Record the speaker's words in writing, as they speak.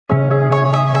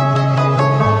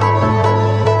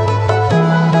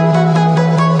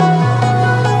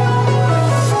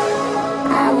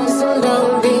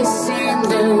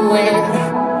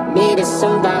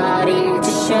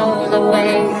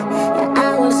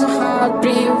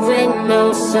happy with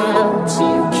no sound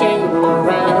till you came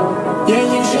around. Yeah,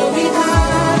 you showed me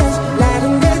eyes, light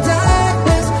in the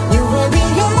darkness. You were the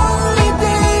only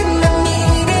thing I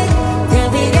needed. Then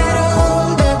we got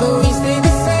older, but we stayed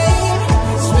the same.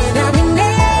 Swear that we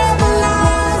never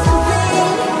lost a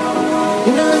thing.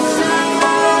 No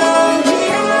sound,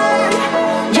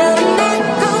 yeah. You're an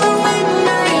echo in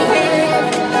my head.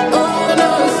 Oh,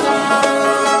 no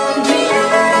sound,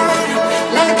 yeah.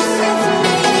 Like a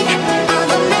symphony of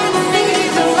the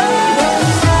memories of love. No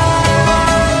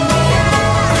sound, yeah.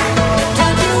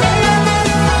 Don't you ever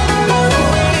slip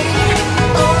away.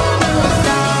 Oh, no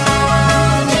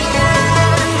sound, yeah.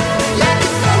 Like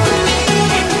a symphony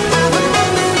of the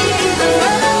memories of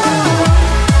love.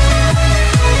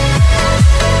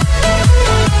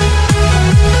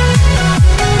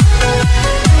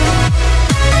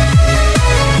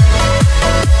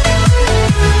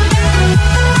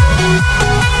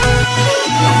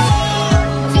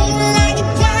 Feel like a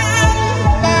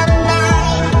dynamite,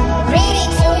 ready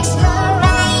to explode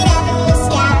right up in the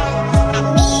sky. I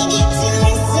need you to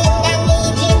listen, I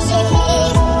need you to hear,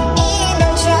 and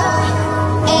don't show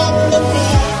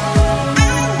anything.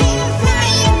 I've been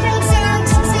flying from town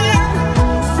to town,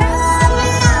 from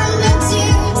London to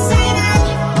Taiwan.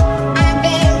 I've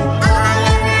been all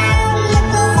around the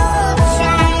globe,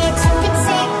 trying to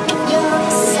protect your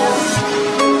soul.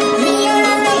 We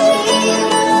are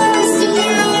heroes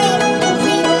tonight.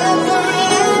 We will fly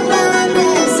above the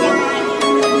sky.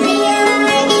 We are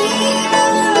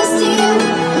heroes tonight.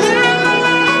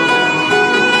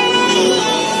 We are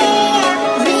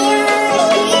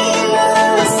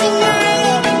heroes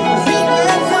tonight. We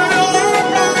will fly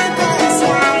above the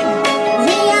sky.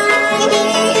 We are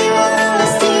heroes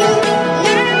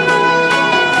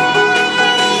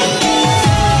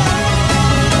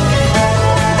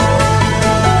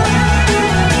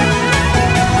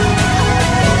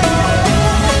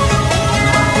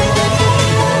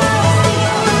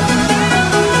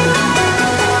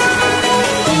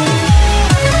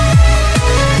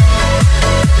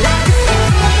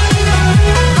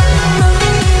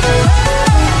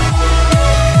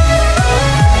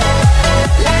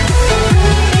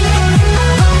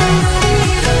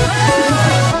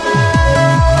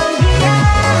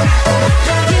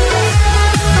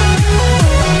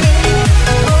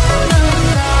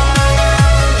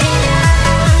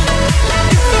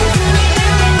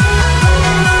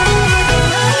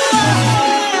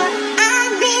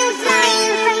I've been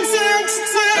flying from town to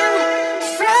town,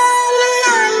 from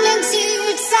London to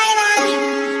Taiwan.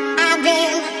 I've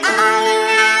been all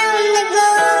around the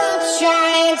globe,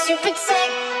 trying to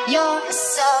protect your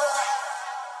soul.